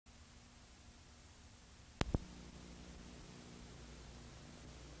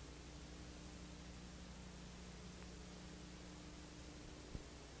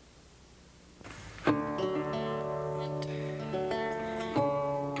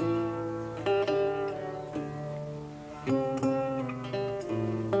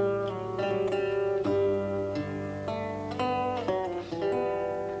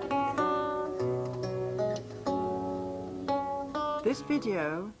This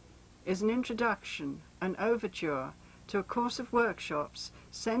video is an introduction, an overture to a course of workshops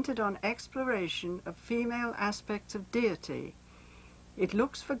centered on exploration of female aspects of deity. It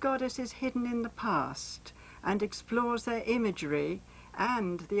looks for goddesses hidden in the past and explores their imagery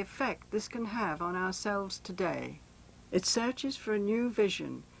and the effect this can have on ourselves today. It searches for a new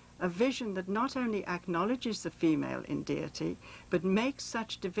vision, a vision that not only acknowledges the female in deity, but makes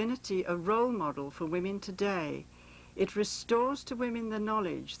such divinity a role model for women today. It restores to women the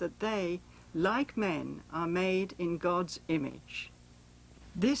knowledge that they, like men, are made in God's image.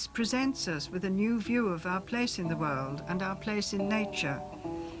 This presents us with a new view of our place in the world and our place in nature.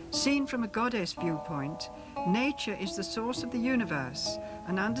 Seen from a goddess viewpoint, nature is the source of the universe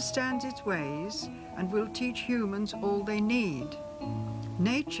and understands its ways and will teach humans all they need.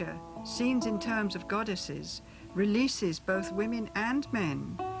 Nature, seen in terms of goddesses, releases both women and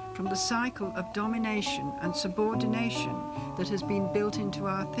men from the cycle of domination and subordination that has been built into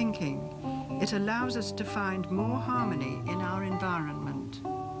our thinking. It allows us to find more harmony in our environment.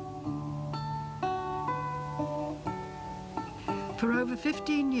 For over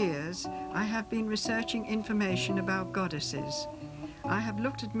 15 years, I have been researching information about goddesses. I have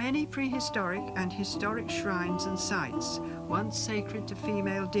looked at many prehistoric and historic shrines and sites, once sacred to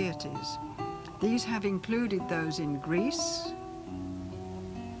female deities. These have included those in Greece,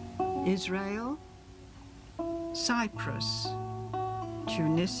 Israel, Cyprus,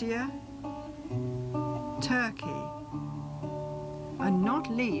 Tunisia, Turkey, and not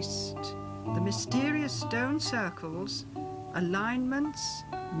least the mysterious stone circles, alignments,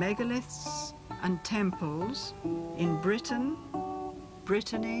 megaliths and temples in Britain,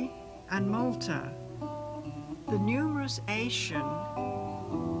 Brittany and Malta. The numerous Asian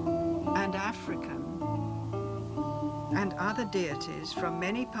and African and other deities from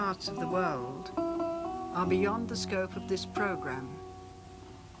many parts of the world are beyond the scope of this program.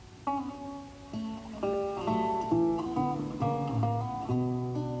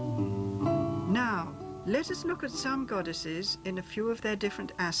 Now, let us look at some goddesses in a few of their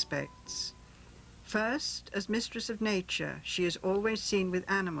different aspects. First, as mistress of nature, she is always seen with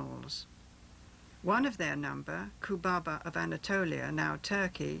animals. One of their number, Kubaba of Anatolia, now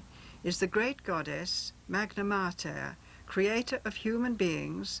Turkey, is the great goddess Magna Mater, creator of human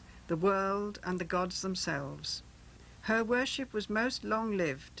beings, the world and the gods themselves. Her worship was most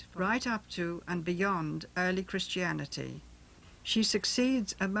long-lived, right up to and beyond early Christianity. She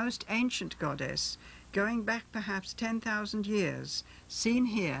succeeds a most ancient goddess, going back perhaps 10,000 years, seen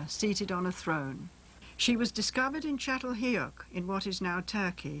here seated on a throne. She was discovered in Çatalhöyük in what is now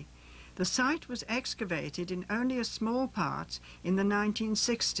Turkey. The site was excavated in only a small part in the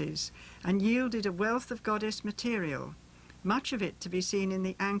 1960s and yielded a wealth of goddess material, much of it to be seen in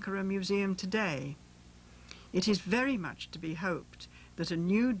the Ankara Museum today. It is very much to be hoped that a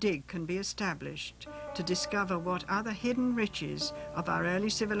new dig can be established to discover what other hidden riches of our early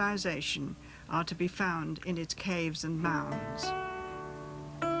civilization are to be found in its caves and mounds.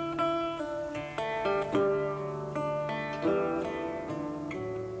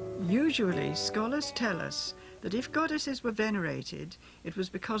 Usually, scholars tell us that if goddesses were venerated, it was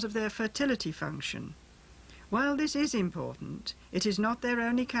because of their fertility function. While this is important, it is not their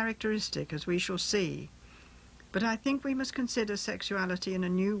only characteristic, as we shall see. But I think we must consider sexuality in a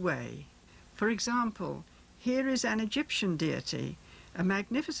new way. For example, here is an Egyptian deity, a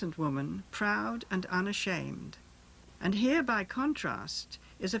magnificent woman, proud and unashamed. And here, by contrast,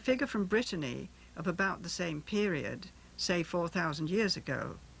 is a figure from Brittany of about the same period, say 4,000 years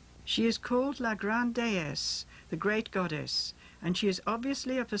ago. She is called La Grande Déesse, the great goddess, and she is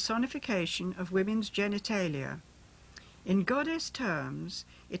obviously a personification of women's genitalia. In goddess terms,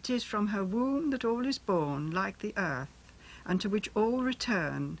 it is from her womb that all is born, like the earth, and to which all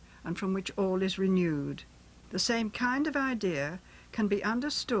return, and from which all is renewed. The same kind of idea can be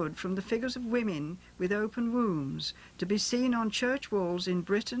understood from the figures of women with open wombs, to be seen on church walls in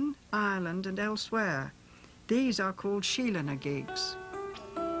Britain, Ireland, and elsewhere. These are called Sheela-na-gigs.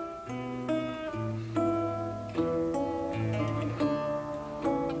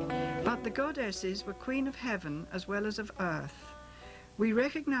 But the goddesses were queen of heaven as well as of earth. We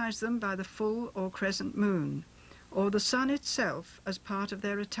recognize them by the full or crescent moon, or the sun itself as part of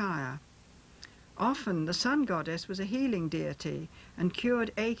their attire. Often the sun goddess was a healing deity and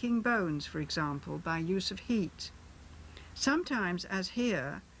cured aching bones, for example, by use of heat. Sometimes, as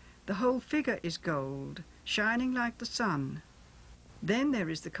here, the whole figure is gold, shining like the sun. Then there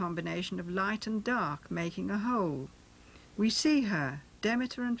is the combination of light and dark, making a whole. We see her,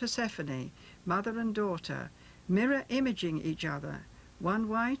 Demeter and Persephone, mother and daughter, mirror imaging each other, one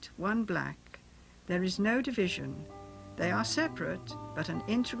white, one black. There is no division. They are separate, but an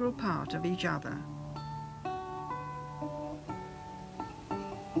integral part of each other.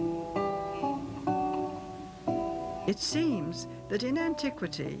 It seems that in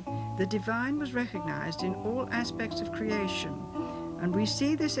antiquity, the divine was recognized in all aspects of creation, and we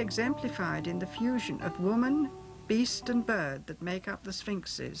see this exemplified in the fusion of woman, beast and bird that make up the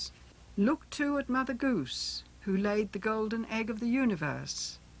sphinxes. Look too at Mother Goose, who laid the golden egg of the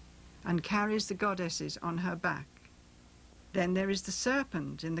universe and carries the goddesses on her back. Then there is the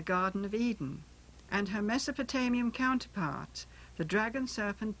serpent in the Garden of Eden, and her Mesopotamian counterpart, the dragon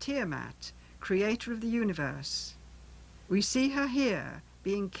serpent Tiamat, creator of the universe. We see her here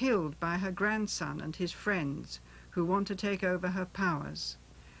being killed by her grandson and his friends who want to take over her powers.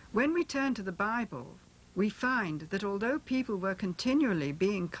 When we turn to the Bible, we find that although people were continually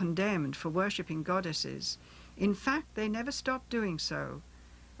being condemned for worshipping goddesses, in fact they never stopped doing so,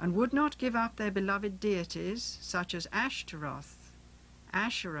 and would not give up their beloved deities such as Ashtaroth,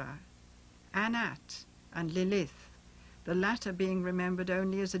 Asherah, Anat, and Lilith, the latter being remembered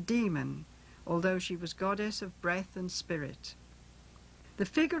only as a demon, although she was goddess of breath and spirit. The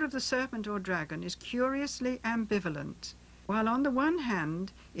figure of the serpent or dragon is curiously ambivalent. While on the one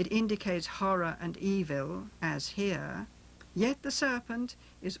hand it indicates horror and evil, as here, yet the serpent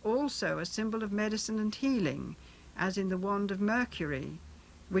is also a symbol of medicine and healing, as in the wand of Mercury,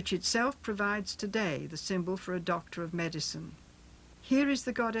 which itself provides today the symbol for a doctor of medicine. Here is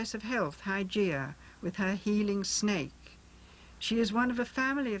the goddess of health, Hygeia, with her healing snake. She is one of a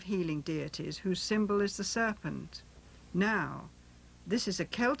family of healing deities whose symbol is the serpent. Now, this is a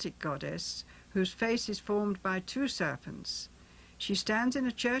Celtic goddess whose face is formed by two serpents. She stands in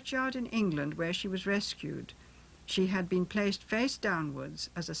a churchyard in England where she was rescued. She had been placed face downwards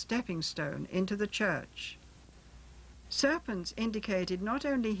as a stepping stone into the church. Serpents indicated not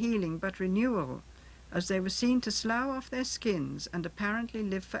only healing but renewal, as they were seen to slough off their skins and apparently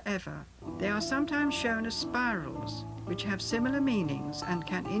live forever. They are sometimes shown as spirals, which have similar meanings and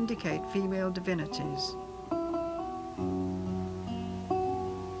can indicate female divinities.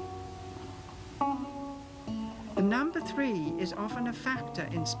 The number 3 is often a factor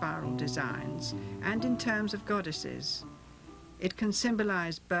in spiral designs and in terms of goddesses. It can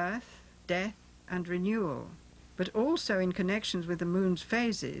symbolize birth, death, and renewal, but also in connections with the moon's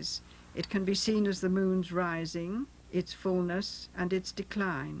phases, it can be seen as the moon's rising, its fullness, and its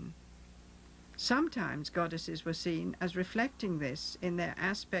decline. Sometimes goddesses were seen as reflecting this in their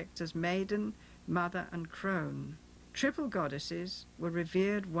aspects as maiden, mother, and crone. Triple goddesses were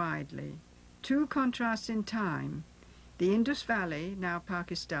revered widely. Two contrasts in time: the Indus Valley, now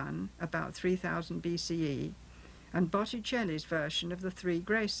Pakistan, about 3000 BCE, and Botticelli's version of the Three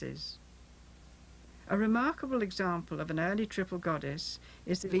Graces. A remarkable example of an early triple goddess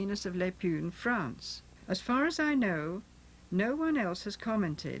is the Venus of Les Punes, France. As far as I know, no one else has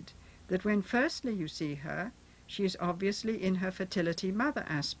commented that when firstly you see her, she is obviously in her fertility mother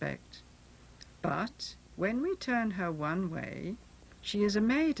aspect. But when we turn her one way, she is a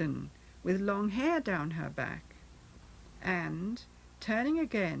maiden with long hair down her back. And, turning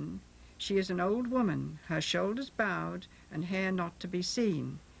again, she is an old woman, her shoulders bowed and hair not to be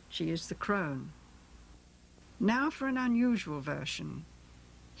seen. She is the crone. Now for an unusual version.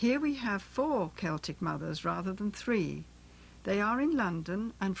 Here we have 4 Celtic mothers rather than 3. They are in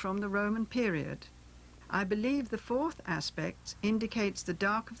London and from the Roman period. I believe the 4th aspect indicates the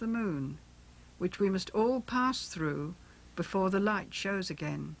dark of the moon, which we must all pass through before the light shows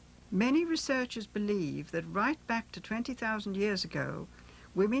again. Many researchers believe that right back to 20,000 years ago,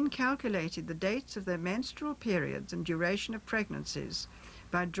 women calculated the dates of their menstrual periods and duration of pregnancies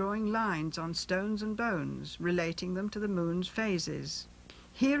by drawing lines on stones and bones, relating them to the moon's phases.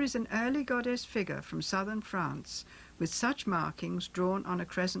 Here is an early goddess figure from southern France, with such markings drawn on a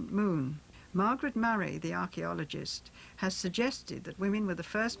crescent moon. Margaret Murray, the archaeologist, has suggested that women were the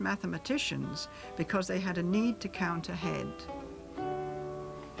first mathematicians because they had a need to count ahead.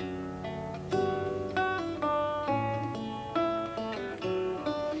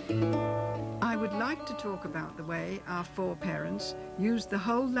 To talk about the way our foreparents used the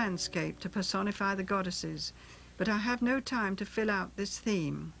whole landscape to personify the goddesses, but I have no time to fill out this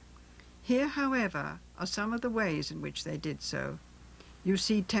theme. Here, however, are some of the ways in which they did so. You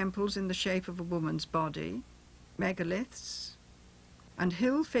see temples in the shape of a woman's body, megaliths, and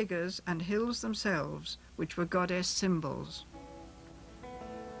hill figures and hills themselves, which were goddess symbols.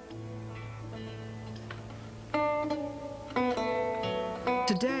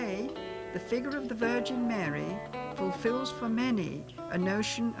 Today, the figure of the Virgin Mary fulfills for many a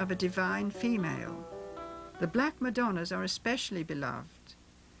notion of a divine female. The Black Madonnas are especially beloved,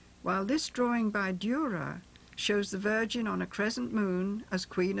 while this drawing by Dürer shows the Virgin on a crescent moon as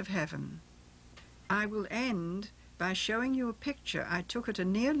Queen of Heaven. I will end by showing you a picture I took at a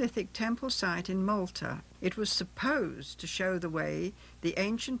Neolithic temple site in Malta. It was supposed to show the way the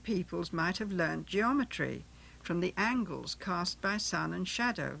ancient peoples might have learnt geometry from the angles cast by sun and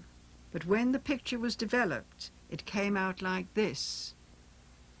shadow. But when the picture was developed, it came out like this.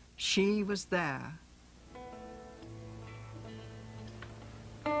 She was there.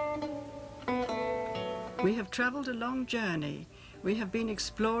 We have travelled a long journey. We have been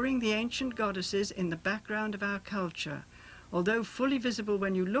exploring the ancient goddesses in the background of our culture. Although fully visible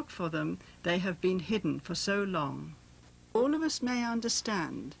when you look for them, they have been hidden for so long. All of us may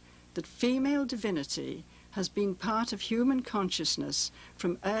understand that female divinity has been part of human consciousness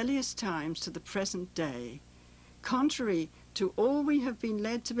from earliest times to the present day. Contrary to all we have been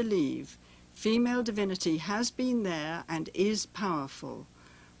led to believe, female divinity has been there and is powerful.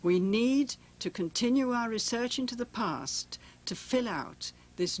 We need to continue our research into the past to fill out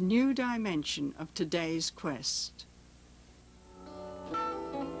this new dimension of today's quest.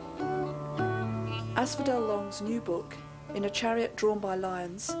 Asphodel Long's new book, In a Chariot Drawn by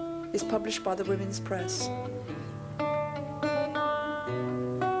Lions, is published by the Women's Press.